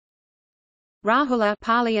Rāhula,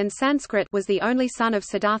 Pāli and Sanskrit, was the only son of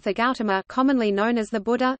Siddhartha Gautama, commonly known as the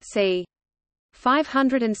Buddha, c.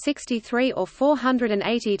 563 or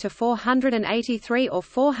 480 to 483 or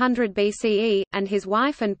 400 BCE, and his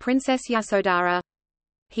wife and Princess Yasodhara.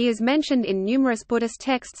 He is mentioned in numerous Buddhist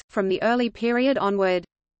texts, from the early period onward.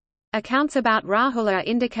 Accounts about Rāhula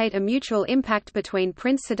indicate a mutual impact between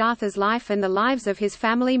Prince Siddhartha's life and the lives of his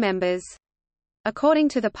family members. According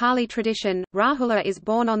to the Pāli tradition, Rāhula is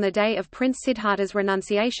born on the day of Prince Siddhartha's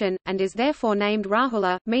renunciation, and is therefore named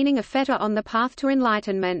Rāhula, meaning a fetter on the path to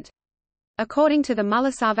enlightenment. According to the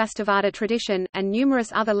Mulasarvastivada tradition, and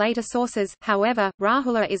numerous other later sources, however,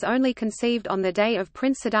 Rāhula is only conceived on the day of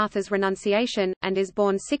Prince Siddhartha's renunciation, and is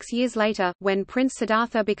born 6 years later, when Prince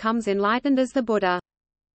Siddhartha becomes enlightened as the Buddha.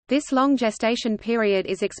 This long gestation period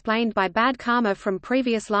is explained by bad karma from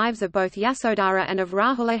previous lives of both Yasodhara and of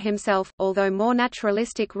Rāhula himself, although more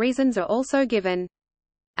naturalistic reasons are also given.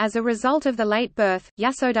 As a result of the late birth,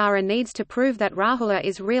 Yasodhara needs to prove that Rāhula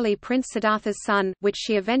is really Prince Siddhartha's son, which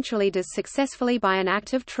she eventually does successfully by an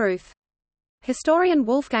act of truth. Historian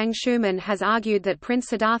Wolfgang Schumann has argued that Prince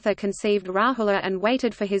Siddhartha conceived Rāhula and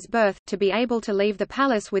waited for his birth, to be able to leave the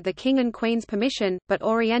palace with the king and queen's permission, but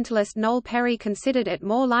Orientalist Noel Perry considered it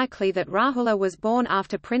more likely that Rāhula was born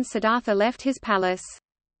after Prince Siddhartha left his palace.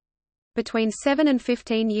 Between 7 and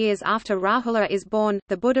 15 years after Rāhula is born,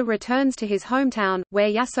 the Buddha returns to his hometown,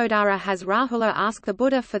 where Yasodhara has Rāhula ask the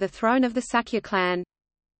Buddha for the throne of the Sakya clan.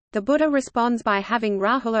 The Buddha responds by having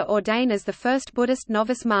Rāhula ordain as the first Buddhist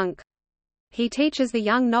novice monk. He teaches the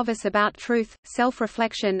young novice about truth,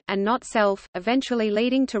 self-reflection, and not self, eventually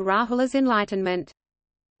leading to Rāhula's enlightenment.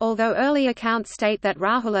 Although early accounts state that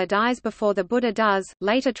Rāhula dies before the Buddha does,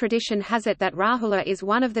 later tradition has it that Rāhula is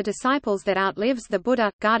one of the disciples that outlives the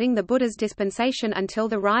Buddha, guarding the Buddha's dispensation until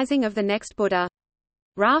the rising of the next Buddha.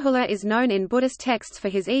 Rāhula is known in Buddhist texts for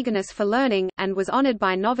his eagerness for learning, and was honored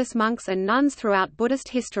by novice monks and nuns throughout Buddhist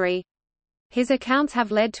history. His accounts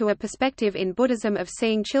have led to a perspective in Buddhism of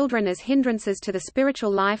seeing children as hindrances to the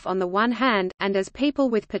spiritual life on the one hand, and as people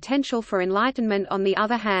with potential for enlightenment on the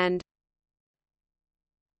other hand.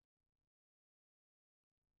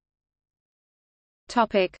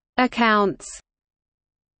 Accounts.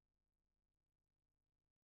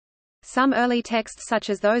 Some early texts such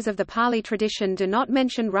as those of the Pāli tradition do not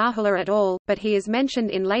mention Rāhula at all, but he is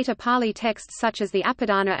mentioned in later Pāli texts such as the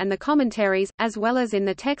Apadana and the commentaries, as well as in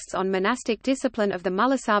the texts on monastic discipline of the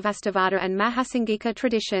Mulasarvastivada and Mahasangika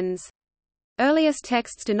traditions. Earliest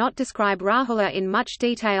texts do not describe Rāhula in much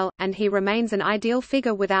detail, and he remains an ideal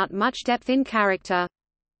figure without much depth in character.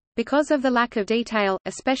 Because of the lack of detail,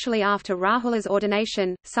 especially after Rāhula's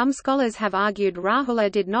ordination, some scholars have argued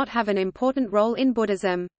Rāhula did not have an important role in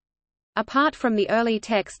Buddhism. Apart from the early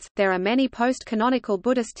texts, there are many post-canonical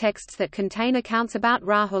Buddhist texts that contain accounts about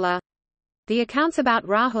Rāhula. The accounts about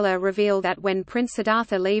Rāhula reveal that when Prince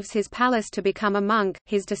Siddhartha leaves his palace to become a monk,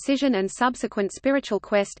 his decision and subsequent spiritual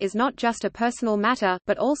quest is not just a personal matter,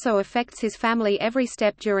 but also affects his family every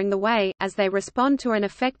step during the way, as they respond to and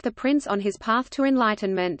affect the prince on his path to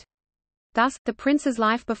enlightenment. Thus, the prince's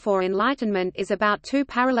life before enlightenment is about two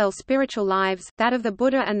parallel spiritual lives, that of the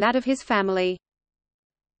Buddha and that of his family.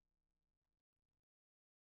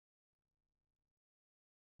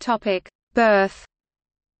 Birth.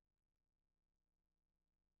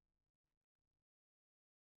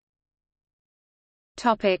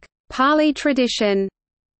 Pāli tradition.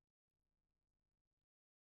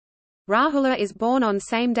 Rāhula is born on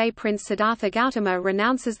same day Prince Siddhartha Gautama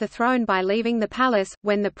renounces the throne by leaving the palace,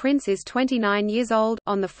 when the prince is 29 years old,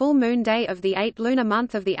 on the full moon day of the 8th lunar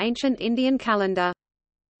month of the ancient Indian calendar.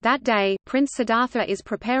 That day, Prince Siddhartha is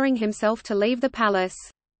preparing himself to leave the palace.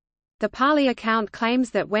 The Pāli account claims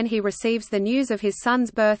that when he receives the news of his son's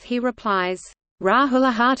birth he replies,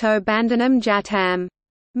 Rāhula hato bandhanam jatam,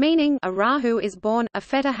 meaning, a Rahu is born, a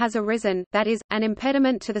fetter has arisen, that is, an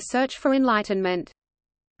impediment to the search for enlightenment.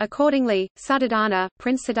 Accordingly, Suddhodana,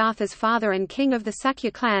 Prince Siddhartha's father and king of the Sakya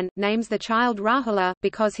clan, names the child Rāhula,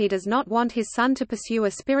 because he does not want his son to pursue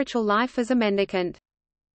a spiritual life as a mendicant.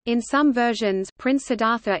 In some versions, Prince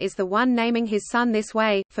Siddhartha is the one naming his son this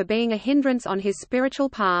way, for being a hindrance on his spiritual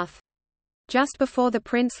path. Just before the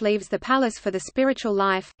prince leaves the palace for the spiritual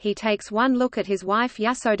life, he takes one look at his wife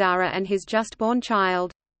Yasodhara and his just-born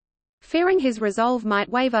child. Fearing his resolve might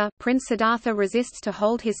waver, Prince Siddhartha resists to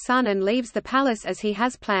hold his son and leaves the palace as he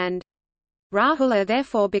has planned. Rāhula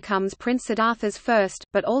therefore becomes Prince Siddhartha's first,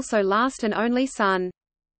 but also last and only son.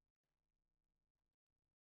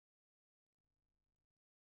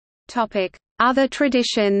 Other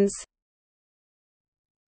traditions.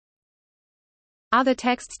 Other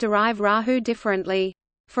texts derive Rahu differently.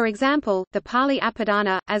 For example, the Pāli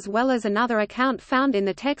Apadana, as well as another account found in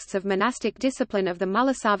the texts of monastic discipline of the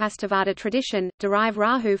Mulasarvastivada tradition, derive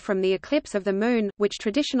Rahu from the eclipse of the moon, which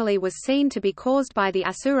traditionally was seen to be caused by the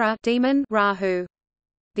asura demon Rahu.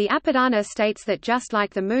 The Apadana states that just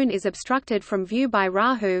like the moon is obstructed from view by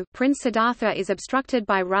Rahu, Prince Siddhartha is obstructed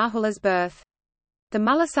by Rāhula's birth. The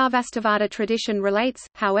Mulasarvastivada tradition relates,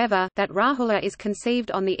 however, that Rāhula is conceived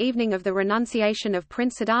on the evening of the renunciation of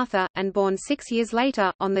Prince Siddhartha, and born 6 years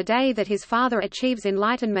later, on the day that his father achieves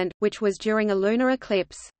enlightenment, which was during a lunar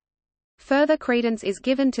eclipse. Further credence is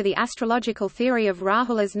given to the astrological theory of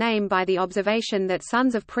Rāhula's name by the observation that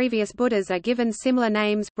sons of previous Buddhas are given similar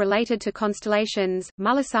names, related to constellations.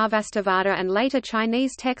 Mulasarvastivada and later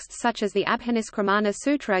Chinese texts such as the Abhiniskramana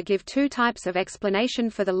Sutra give two types of explanation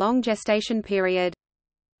for the long gestation period.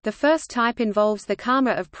 The first type involves the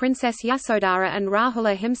karma of Princess Yasodhara and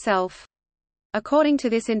Rāhula himself. According to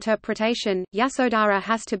this interpretation, Yasodhara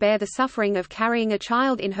has to bear the suffering of carrying a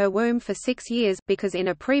child in her womb for 6 years, because in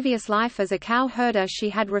a previous life as a cow herder she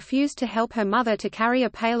had refused to help her mother to carry a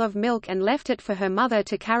pail of milk and left it for her mother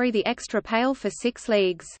to carry the extra pail for 6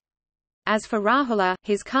 leagues. As for Rāhula,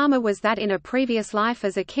 his karma was that in a previous life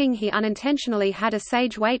as a king he unintentionally had a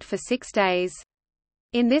sage wait for 6 days.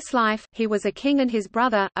 In this life, he was a king and his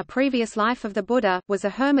brother, a previous life of the Buddha, was a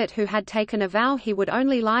hermit who had taken a vow he would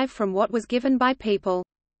only live from what was given by people.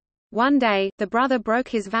 One day, the brother broke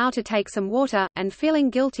his vow to take some water, and feeling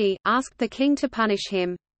guilty, asked the king to punish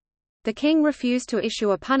him. The king refused to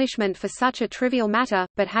issue a punishment for such a trivial matter,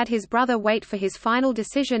 but had his brother wait for his final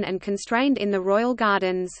decision and constrained in the royal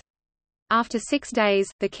gardens. After 6 days,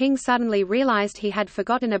 the king suddenly realized he had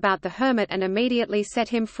forgotten about the hermit and immediately set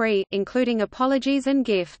him free, including apologies and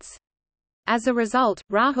gifts. As a result,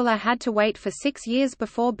 Rāhula had to wait for 6 years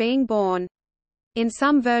before being born. In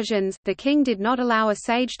some versions, the king did not allow a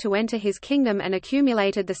sage to enter his kingdom and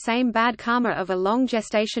accumulated the same bad karma of a long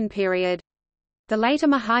gestation period. The later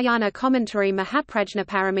Mahayana commentary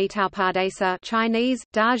Mahaprajnaparamitopadesa Chinese,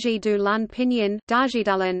 Daji du Lun Pinyin,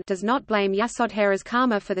 Dajidulan does not blame Yasodhara's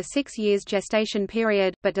karma for the 6 years gestation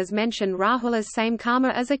period, but does mention Rāhula's same karma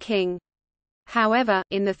as a king. However,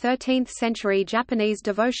 in the 13th-century Japanese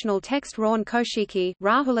devotional text Ron Koshiki,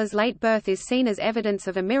 Rāhula's late birth is seen as evidence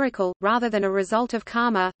of a miracle, rather than a result of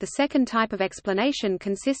karma. The second type of explanation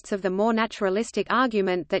consists of the more naturalistic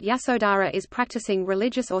argument that Yasodhara is practicing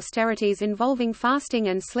religious austerities involving fasting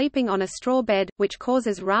and sleeping on a straw bed, which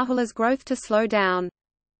causes Rāhula's growth to slow down.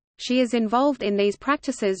 She is involved in these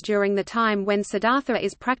practices during the time when Siddhartha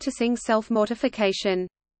is practicing self-mortification.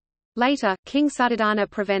 Later, King Suddhodana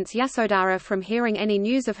prevents Yasodhara from hearing any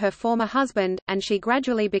news of her former husband, and she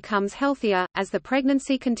gradually becomes healthier, as the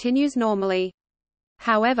pregnancy continues normally.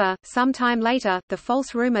 However, some time later, the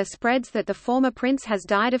false rumor spreads that the former prince has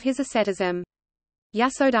died of his asceticism.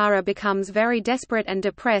 Yasodhara becomes very desperate and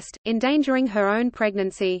depressed, endangering her own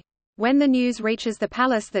pregnancy. When the news reaches the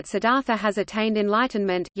palace that Siddhartha has attained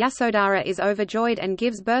enlightenment, Yasodhara is overjoyed and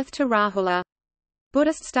gives birth to Rāhula.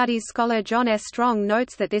 Buddhist studies scholar John S. Strong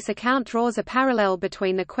notes that this account draws a parallel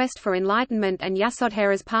between the quest for enlightenment and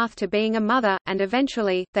Yasodhara's path to being a mother, and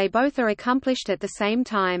eventually, they both are accomplished at the same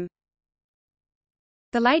time.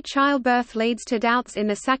 The late childbirth leads to doubts in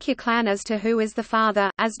the Sakya clan as to who is the father,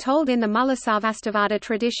 as told in the Mulasarvastivada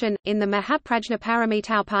tradition, in the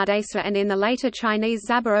Mahaprajnaparamitopadesa and in the later Chinese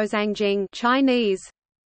Zabaozangjing Chinese.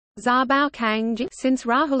 Since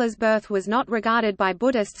Rāhula's birth was not regarded by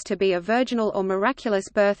Buddhists to be a virginal or miraculous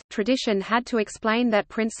birth, tradition had to explain that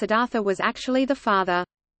Prince Siddhartha was actually the father.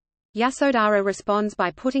 Yasodhara responds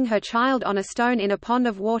by putting her child on a stone in a pond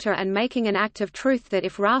of water and making an act of truth that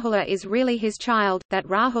if Rāhula is really his child, that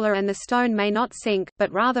Rāhula and the stone may not sink,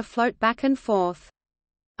 but rather float back and forth.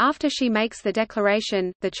 After she makes the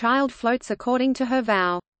declaration, the child floats according to her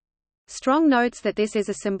vow. Strong notes that this is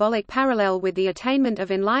a symbolic parallel with the attainment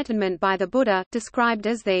of enlightenment by the Buddha, described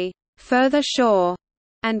as the further shore,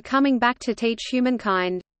 and coming back to teach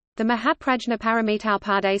humankind. The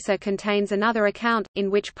Mahaprajnaparamitopadesa contains another account,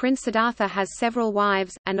 in which Prince Siddhartha has several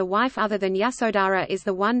wives, and a wife other than Yasodhara is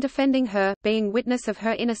the one defending her, being witness of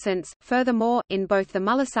her innocence. Furthermore, in both the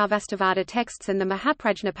Mulasarvastivada texts and the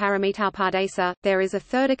Mahaprajnaparamitopadesa, there is a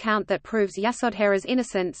third account that proves Yasodhara's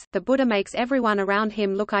innocence. The Buddha makes everyone around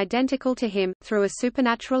him look identical to him, through a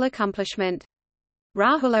supernatural accomplishment.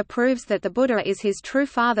 Rāhula proves that the Buddha is his true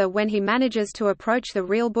father when he manages to approach the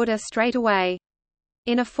real Buddha straight away.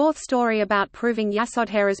 In a fourth story about proving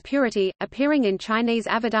Yasodhara's purity, appearing in Chinese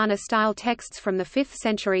Avadana-style texts from the 5th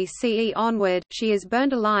century CE onward, she is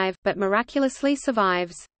burnt alive, but miraculously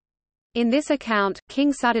survives. In this account,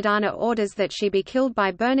 King Suddhodana orders that she be killed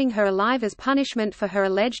by burning her alive as punishment for her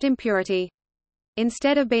alleged impurity.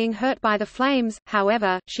 Instead of being hurt by the flames,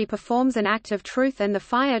 however, she performs an act of truth and the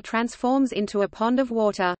fire transforms into a pond of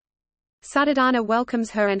water. Suddhodana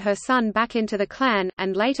welcomes her and her son back into the clan,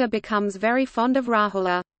 and later becomes very fond of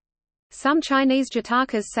Rāhula. Some Chinese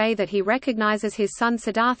Jatakas say that he recognizes his son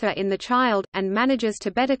Siddhartha in the child, and manages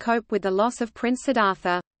to better cope with the loss of Prince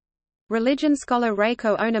Siddhartha. Religion scholar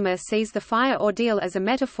Reiko Onuma sees the fire ordeal as a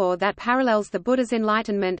metaphor that parallels the Buddha's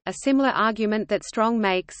enlightenment, a similar argument that Strong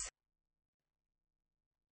makes.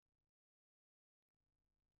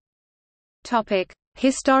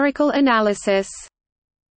 Historical analysis.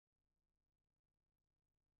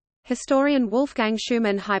 Historian Wolfgang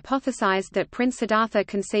Schumann hypothesized that Prince Siddhartha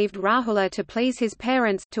conceived Rāhula to please his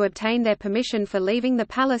parents, to obtain their permission for leaving the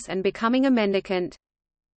palace and becoming a mendicant.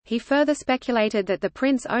 He further speculated that the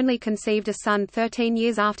prince only conceived a son 13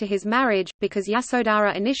 years after his marriage, because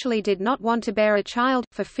Yasodhara initially did not want to bear a child,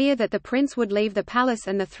 for fear that the prince would leave the palace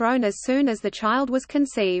and the throne as soon as the child was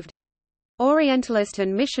conceived. Orientalist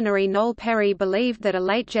and missionary Noel Perry believed that a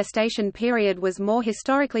late gestation period was more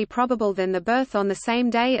historically probable than the birth on the same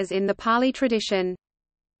day as in the Pāli tradition.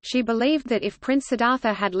 She believed that if Prince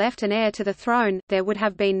Siddhartha had left an heir to the throne, there would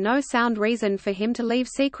have been no sound reason for him to leave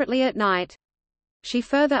secretly at night. She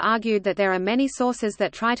further argued that there are many sources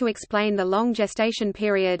that try to explain the long gestation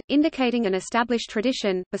period, indicating an established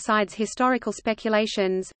tradition. Besides historical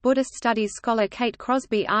speculations, Buddhist studies scholar Kate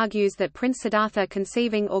Crosby argues that Prince Siddhartha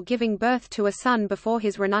conceiving or giving birth to a son before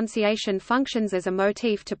his renunciation functions as a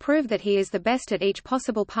motif to prove that he is the best at each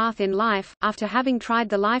possible path in life. After having tried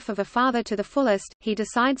the life of a father to the fullest, he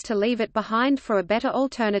decides to leave it behind for a better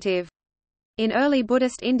alternative. In early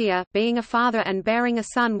Buddhist India, being a father and bearing a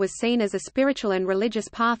son was seen as a spiritual and religious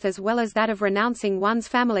path as well as that of renouncing one's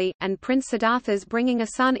family, and Prince Siddhartha's bringing a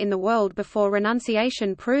son in the world before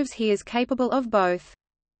renunciation proves he is capable of both.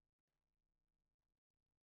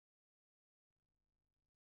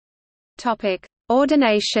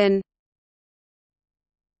 Ordination.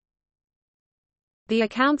 The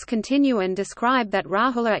accounts continue and describe that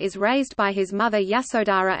Rāhula is raised by his mother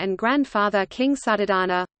Yasodhara and grandfather King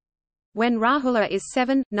Suddhodana. When Rāhula is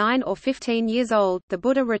 7, 9 or 15 years old, the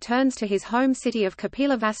Buddha returns to his home city of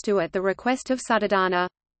Kapilavastu at the request of Suddhodana.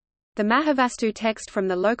 The Mahavastu text from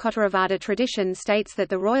the Lokottaravada tradition states that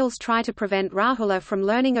the royals try to prevent Rāhula from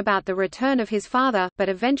learning about the return of his father, but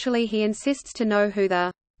eventually he insists to know who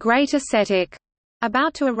the great ascetic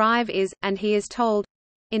about to arrive is, and he is told.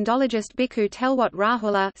 Indologist Bhikkhu Telwat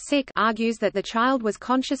Rāhula argues that the child was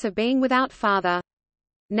conscious of being without father.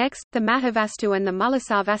 Next, the Mahavastu and the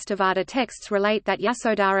Mulasarvastavada texts relate that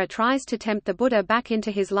Yasodhara tries to tempt the Buddha back into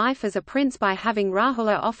his life as a prince by having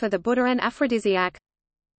Rāhula offer the Buddha an aphrodisiac.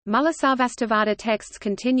 Mulasarvastavada texts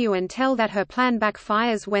continue and tell that her plan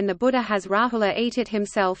backfires when the Buddha has Rāhula eat it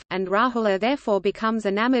himself, and Rāhula therefore becomes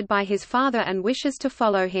enamored by his father and wishes to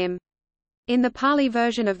follow him. In the Pāli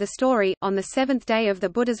version of the story, on the seventh day of the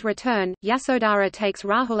Buddha's return, Yasodhara takes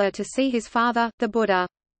Rāhula to see his father, the Buddha.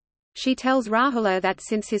 She tells Rāhula that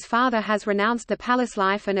since his father has renounced the palace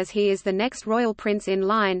life and as he is the next royal prince in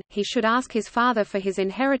line, he should ask his father for his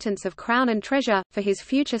inheritance of crown and treasure, for his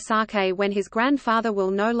future sake when his grandfather will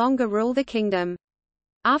no longer rule the kingdom.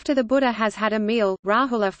 After the Buddha has had a meal,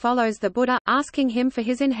 Rāhula follows the Buddha, asking him for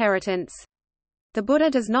his inheritance. The Buddha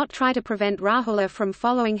does not try to prevent Rāhula from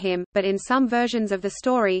following him, but in some versions of the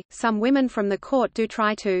story, some women from the court do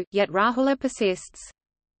try to, yet Rāhula persists.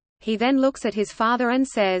 He then looks at his father and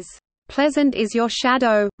says, "Pleasant is your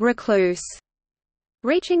shadow, recluse."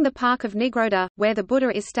 Reaching the park of Nigrodha, where the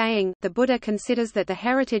Buddha is staying, the Buddha considers that the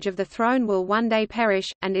heritage of the throne will one day perish,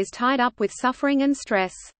 and is tied up with suffering and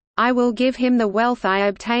stress. "I will give him the wealth I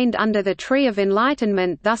obtained under the tree of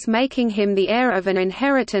enlightenment, thus making him the heir of an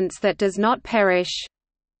inheritance that does not perish."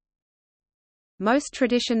 Most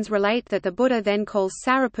traditions relate that the Buddha then calls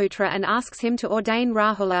Sariputra and asks him to ordain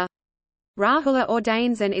Rāhula. Rāhula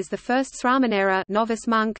ordains and is the first Sramanera novice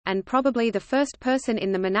monk, and probably the first person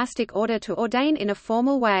in the monastic order to ordain in a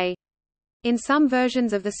formal way. In some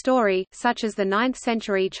versions of the story, such as the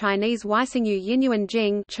 9th-century Chinese Weisengyu Yinyuan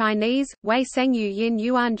Jing Chinese, Wei Sengyu Yin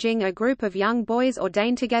Yuan Jing, a group of young boys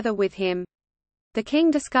ordain together with him. The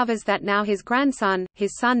king discovers that now his grandson,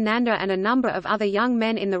 his son Nanda and a number of other young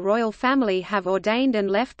men in the royal family have ordained and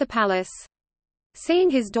left the palace. Seeing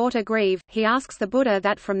his daughter grieve, he asks the Buddha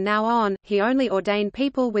that from now on, he only ordain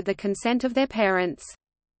people with the consent of their parents.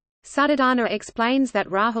 Suddhodana explains that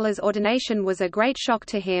Rāhula's ordination was a great shock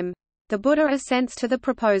to him. The Buddha assents to the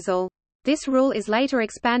proposal. This rule is later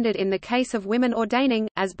expanded in the case of women ordaining,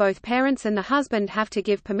 as both parents and the husband have to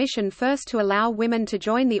give permission first to allow women to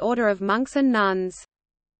join the order of monks and nuns.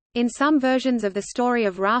 In some versions of the story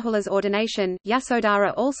of Rāhula's ordination,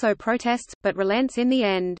 Yasodhara also protests, but relents in the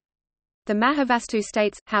end. The Mahavastu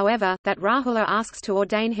states, however, that Rāhula asks to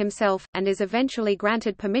ordain himself, and is eventually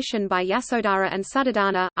granted permission by Yasodhara and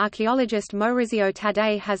Suddhodana. Archaeologist Maurizio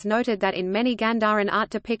Taddei has noted that in many Gandharan art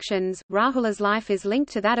depictions, Rāhula's life is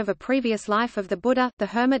linked to that of a previous life of the Buddha, the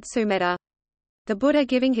hermit Sumedha. The Buddha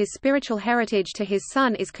giving his spiritual heritage to his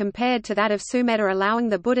son is compared to that of Sumedha allowing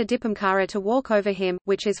the Buddha Dipamkara to walk over him,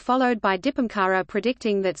 which is followed by Dipamkara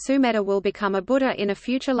predicting that Sumedha will become a Buddha in a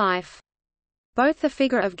future life. Both the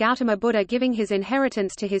figure of Gautama Buddha giving his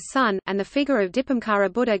inheritance to his son, and the figure of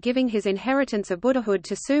Dipamkara Buddha giving his inheritance of Buddhahood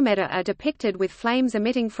to Sumedha are depicted with flames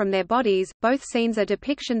emitting from their bodies. Both scenes are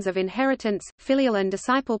depictions of inheritance, filial and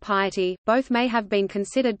disciple piety. Both may have been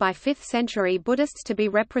considered by 5th century Buddhists to be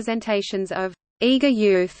representations of eager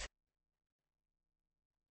youth.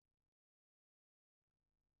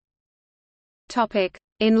 Topic: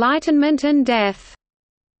 Enlightenment and death.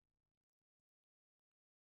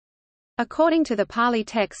 According to the Pāli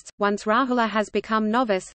texts, once Rāhula has become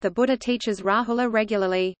novice, the Buddha teaches Rāhula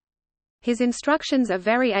regularly. His instructions are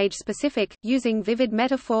very age-specific, using vivid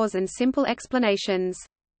metaphors and simple explanations.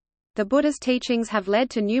 The Buddha's teachings have led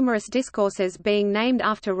to numerous discourses being named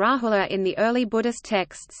after Rāhula in the early Buddhist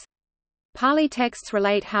texts. Pāli texts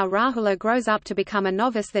relate how Rāhula grows up to become a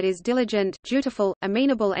novice that is diligent, dutiful,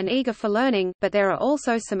 amenable and eager for learning, but there are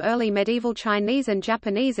also some early medieval Chinese and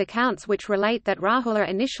Japanese accounts which relate that Rāhula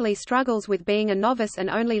initially struggles with being a novice and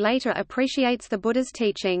only later appreciates the Buddha's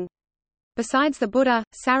teaching. Besides the Buddha,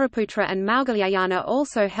 Sariputra and Maugalyayana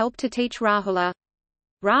also help to teach Rāhula.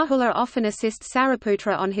 Rāhula often assists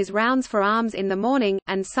Sariputra on his rounds for alms in the morning,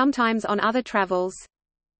 and sometimes on other travels.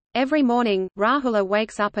 Every morning, Rāhula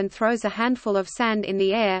wakes up and throws a handful of sand in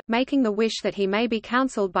the air, making the wish that he may be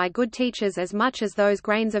counseled by good teachers as much as those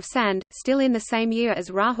grains of sand. Still in the same year as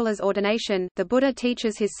Rāhula's ordination, the Buddha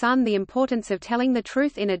teaches his son the importance of telling the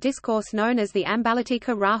truth in a discourse known as the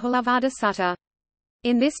Ambalatika Rāhulavada Sutta.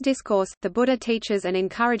 In this discourse, the Buddha teaches and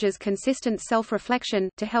encourages consistent self-reflection,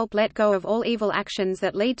 to help let go of all evil actions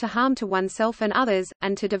that lead to harm to oneself and others,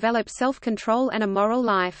 and to develop self-control and a moral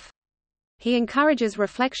life. He encourages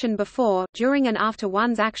reflection before, during and after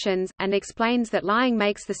one's actions, and explains that lying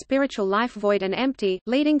makes the spiritual life void and empty,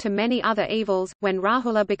 leading to many other evils. When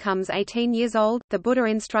Rāhula becomes 18 years old, the Buddha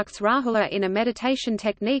instructs Rāhula in a meditation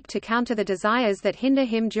technique to counter the desires that hinder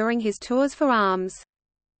him during his tours for alms.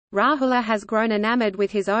 Rāhula has grown enamored with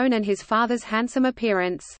his own and his father's handsome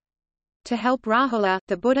appearance. To help Rāhula,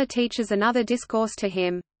 the Buddha teaches another discourse to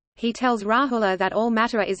him. He tells Rāhula that all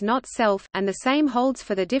matter is not self, and the same holds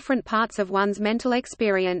for the different parts of one's mental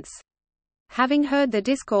experience. Having heard the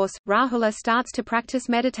discourse, Rāhula starts to practice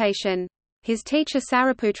meditation. His teacher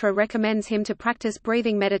Sariputra recommends him to practice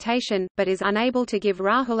breathing meditation, but is unable to give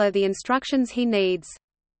Rāhula the instructions he needs.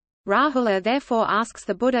 Rāhula therefore asks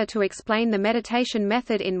the Buddha to explain the meditation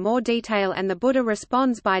method in more detail, and the Buddha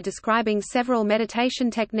responds by describing several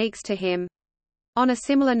meditation techniques to him. On a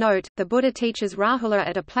similar note, the Buddha teaches Rāhula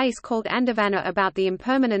at a place called Andavana about the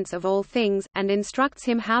impermanence of all things, and instructs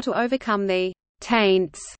him how to overcome the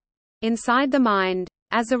taints inside the mind.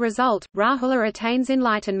 As a result, Rāhula attains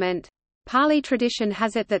enlightenment. Pāli tradition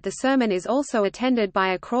has it that the sermon is also attended by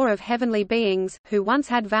a crore of heavenly beings, who once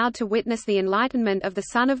had vowed to witness the enlightenment of the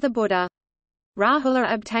son of the Buddha.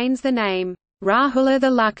 Rāhula obtains the name, Rāhula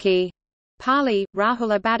the Lucky. Pāli,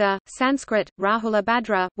 Rāhula Bhadra, Sanskrit, Rāhula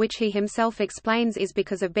Bhadra, which he himself explains is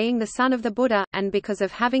because of being the son of the Buddha, and because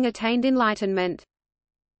of having attained enlightenment.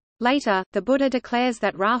 Later, the Buddha declares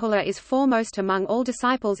that Rāhula is foremost among all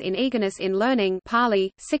disciples in eagerness in learning Pāli,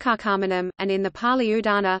 Sikhakarmanam, and in the Pāli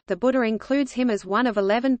Udana, the Buddha includes him as one of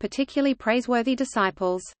 11 particularly praiseworthy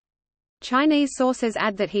disciples. Chinese sources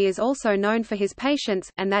add that he is also known for his patience,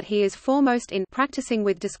 and that he is foremost in practicing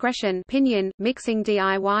with discretion pinyin, mixing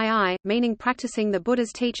diyi, meaning practicing the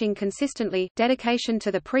Buddha's teaching consistently, dedication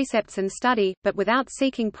to the precepts and study, but without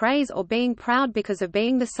seeking praise or being proud because of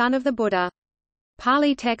being the son of the Buddha.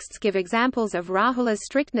 Pāli texts give examples of Rāhula's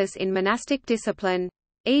strictness in monastic discipline.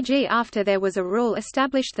 E.g., after there was a rule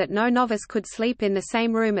established that no novice could sleep in the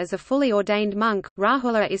same room as a fully ordained monk,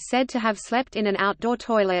 Rāhula is said to have slept in an outdoor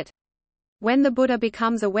toilet. When the Buddha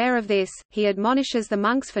becomes aware of this, he admonishes the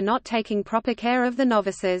monks for not taking proper care of the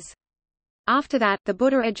novices. After that, the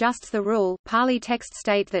Buddha adjusts the rule. Pāli texts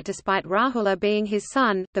state that despite Rāhula being his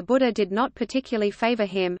son, the Buddha did not particularly favor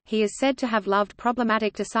him. He is said to have loved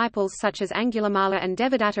problematic disciples such as Angulimala and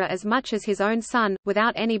Devadatta as much as his own son,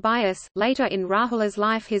 without any bias. Later in Rāhula's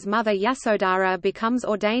life, his mother Yasodhara becomes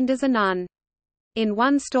ordained as a nun. In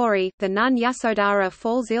one story, the nun Yasodhara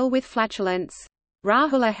falls ill with flatulence.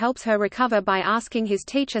 Rāhula helps her recover by asking his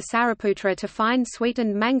teacher Sariputra to find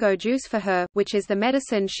sweetened mango juice for her, which is the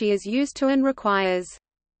medicine she is used to and requires.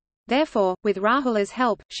 Therefore, with Rāhula's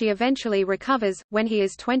help, she eventually recovers. When he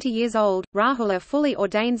is 20 years old, Rāhula fully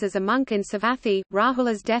ordains as a monk in Savatthi.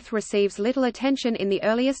 Rāhula's death receives little attention in the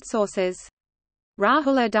earliest sources.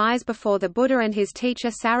 Rāhula dies before the Buddha and his teacher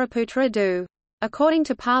Sariputra do. According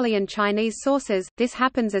to Pāli and Chinese sources, this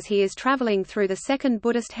happens as he is traveling through the second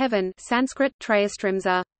Buddhist heaven Sanskrit,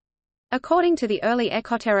 Trayastrimsa. According to the early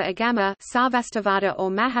Ekottera Agama, Sarvastivada or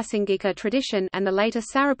Mahasangika tradition and the later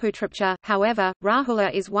Sariputrapcha, however,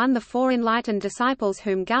 Rāhula is one of the four enlightened disciples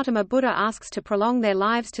whom Gautama Buddha asks to prolong their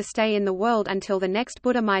lives to stay in the world until the next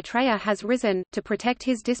Buddha Maitreya has risen, to protect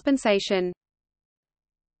his dispensation.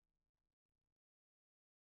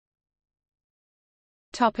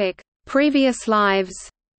 Previous lives.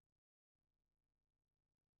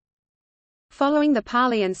 Following the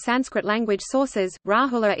Pāli and Sanskrit language sources,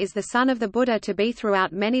 Rāhula is the son of the Buddha to be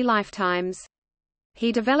throughout many lifetimes.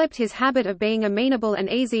 He developed his habit of being amenable and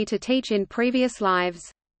easy to teach in previous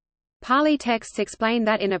lives. Pāli texts explain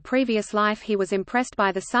that in a previous life he was impressed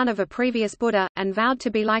by the son of a previous Buddha, and vowed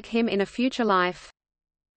to be like him in a future life.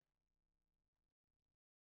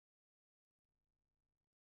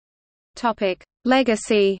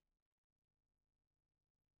 Legacy.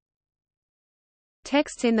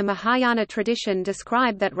 Texts in the Mahayana tradition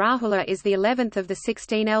describe that Rāhula is the 11th of the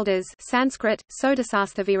 16 elders Sanskrit,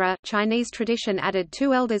 Sodasasthavira. Chinese tradition added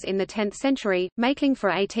 2 elders in the 10th century, making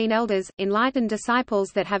for 18 elders, enlightened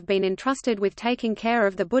disciples that have been entrusted with taking care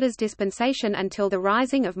of the Buddha's dispensation until the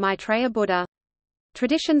rising of Maitreya Buddha.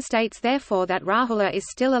 Tradition states therefore that Rāhula is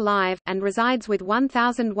still alive, and resides with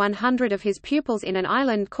 1,100 of his pupils in an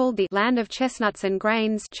island called the Land of Chestnuts and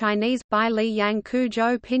Grains Chinese, Bai Li Yang Ku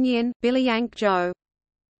Zhou Pinyin, Biliyank Zhou.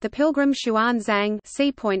 The pilgrim Xuan Zhang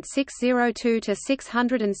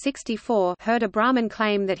c.602–664 heard a Brahmin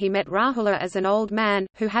claim that he met Rāhula as an old man,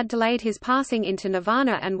 who had delayed his passing into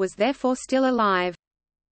nirvana and was therefore still alive.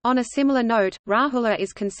 On a similar note, Rāhula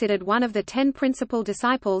is considered one of the 10 principal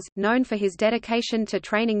disciples, known for his dedication to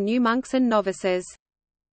training new monks and novices.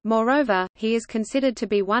 Moreover, he is considered to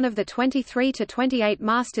be one of the 23 to 28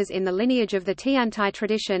 masters in the lineage of the Tiantai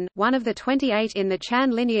tradition, one of the 28 in the Chan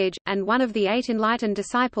lineage, and one of the 8 enlightened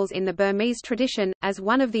disciples in the Burmese tradition. As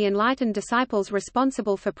one of the enlightened disciples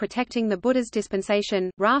responsible for protecting the Buddha's dispensation,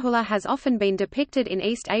 Rāhula has often been depicted in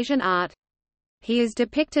East Asian art. He is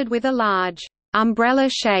depicted with a large,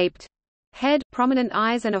 umbrella-shaped head, prominent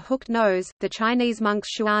eyes and a hooked nose. The Chinese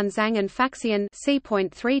monks Xuan Zhang and Faxian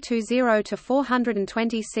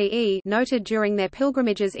c.320–420 CE noted during their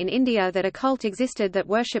pilgrimages in India that a cult existed that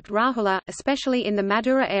worshipped Rāhula, especially in the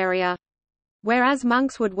Madura area. Whereas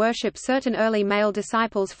monks would worship certain early male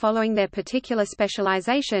disciples following their particular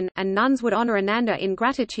specialization, and nuns would honor Ananda in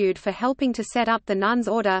gratitude for helping to set up the nuns'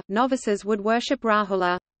 order, novices would worship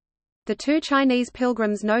Rāhula. The 2 Chinese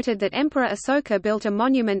pilgrims noted that Emperor Asoka built a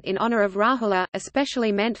monument in honor of Rāhula,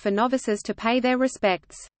 especially meant for novices to pay their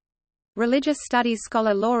respects. Religious studies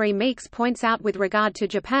scholar Laurie Meeks points out with regard to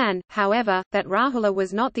Japan, however, that Rāhula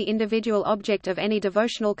was not the individual object of any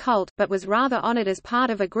devotional cult, but was rather honored as part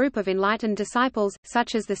of a group of enlightened disciples,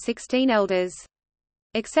 such as the 16 elders.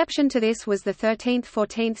 Exception to this was the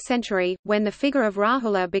 13th–14th century, when the figure of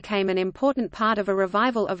Rāhula became an important part of a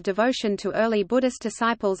revival of devotion to early Buddhist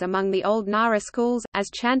disciples among the old Nara schools, as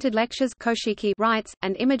chanted lectures koshiki rites,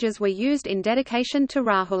 and images were used in dedication to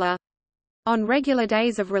Rāhula. On regular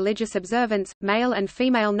days of religious observance, male and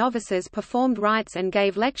female novices performed rites and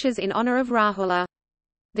gave lectures in honor of Rāhula.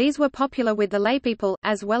 These were popular with the laypeople,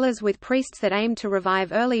 as well as with priests that aimed to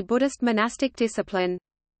revive early Buddhist monastic discipline.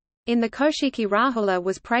 In the Koshiki, Rāhula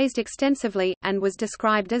was praised extensively, and was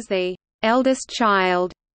described as the eldest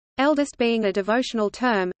child, eldest being a devotional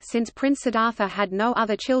term, since Prince Siddhartha had no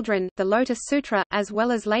other children. The Lotus Sutra, as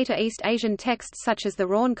well as later East Asian texts such as the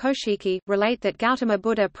Rawn Koshiki, relate that Gautama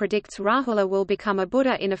Buddha predicts Rāhula will become a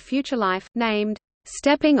Buddha in a future life, named,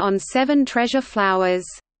 stepping on 7 treasure flowers.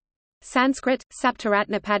 Sanskrit,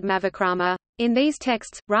 Saptaratnapadmavikrama. In these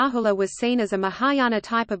texts, Rāhula was seen as a Mahayana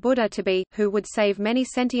type of Buddha to be, who would save many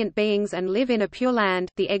sentient beings and live in a pure land.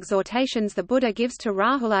 The exhortations the Buddha gives to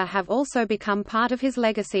Rāhula have also become part of his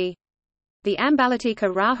legacy. The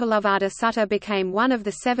Ambalatika Rāhulavada Sutta became one of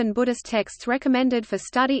the 7 Buddhist texts recommended for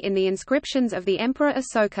study in the inscriptions of the Emperor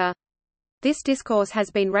Asoka. This discourse has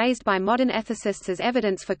been raised by modern ethicists as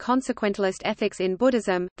evidence for consequentialist ethics in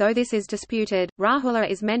Buddhism. Though this is disputed, Rāhula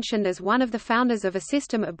is mentioned as one of the founders of a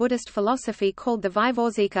system of Buddhist philosophy called the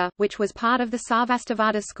Vaivāsika, which was part of the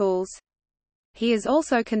Sarvastivada schools. He is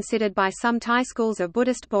also considered by some Thai schools of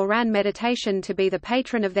Buddhist Boran meditation to be the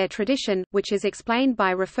patron of their tradition, which is explained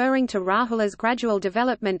by referring to Rāhula's gradual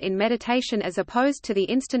development in meditation as opposed to the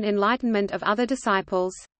instant enlightenment of other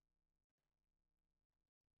disciples.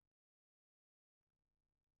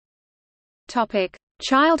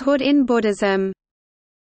 Childhood in Buddhism.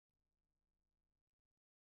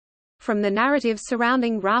 From the narratives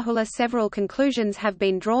surrounding Rāhula, several conclusions have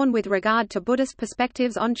been drawn with regard to Buddhist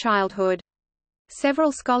perspectives on childhood.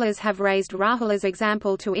 Several scholars have raised Rāhula's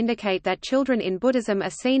example to indicate that children in Buddhism are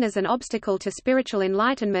seen as an obstacle to spiritual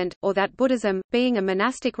enlightenment, or that Buddhism, being a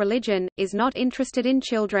monastic religion, is not interested in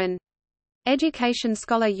children. Education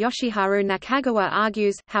scholar Yoshiharu Nakagawa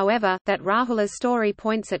argues, however, that Rāhula's story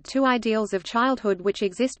points at two ideals of childhood which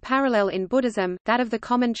exist parallel in Buddhism, that of the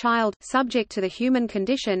common child, subject to the human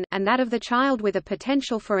condition, and that of the child with a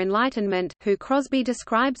potential for enlightenment, who Crosby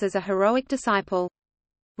describes as a heroic disciple.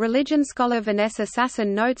 Religion scholar Vanessa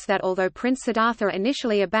Sasson notes that although Prince Siddhartha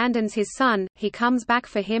initially abandons his son, he comes back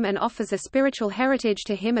for him and offers a spiritual heritage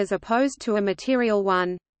to him as opposed to a material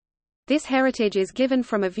one. This heritage is given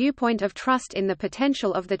from a viewpoint of trust in the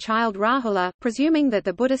potential of the child Rāhula, presuming that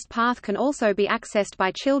the Buddhist path can also be accessed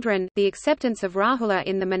by children. The acceptance of Rāhula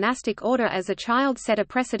in the monastic order as a child set a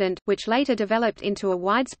precedent, which later developed into a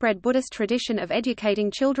widespread Buddhist tradition of educating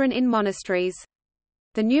children in monasteries.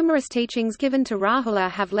 The numerous teachings given to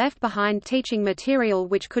Rāhula have left behind teaching material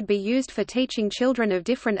which could be used for teaching children of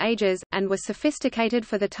different ages, and was sophisticated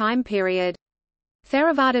for the time period.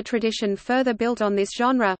 Theravada tradition further built on this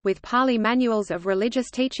genre, with Pāli manuals of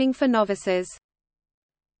religious teaching for novices.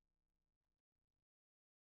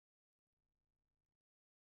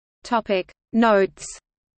 Notes.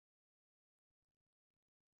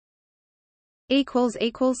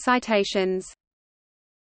 Citations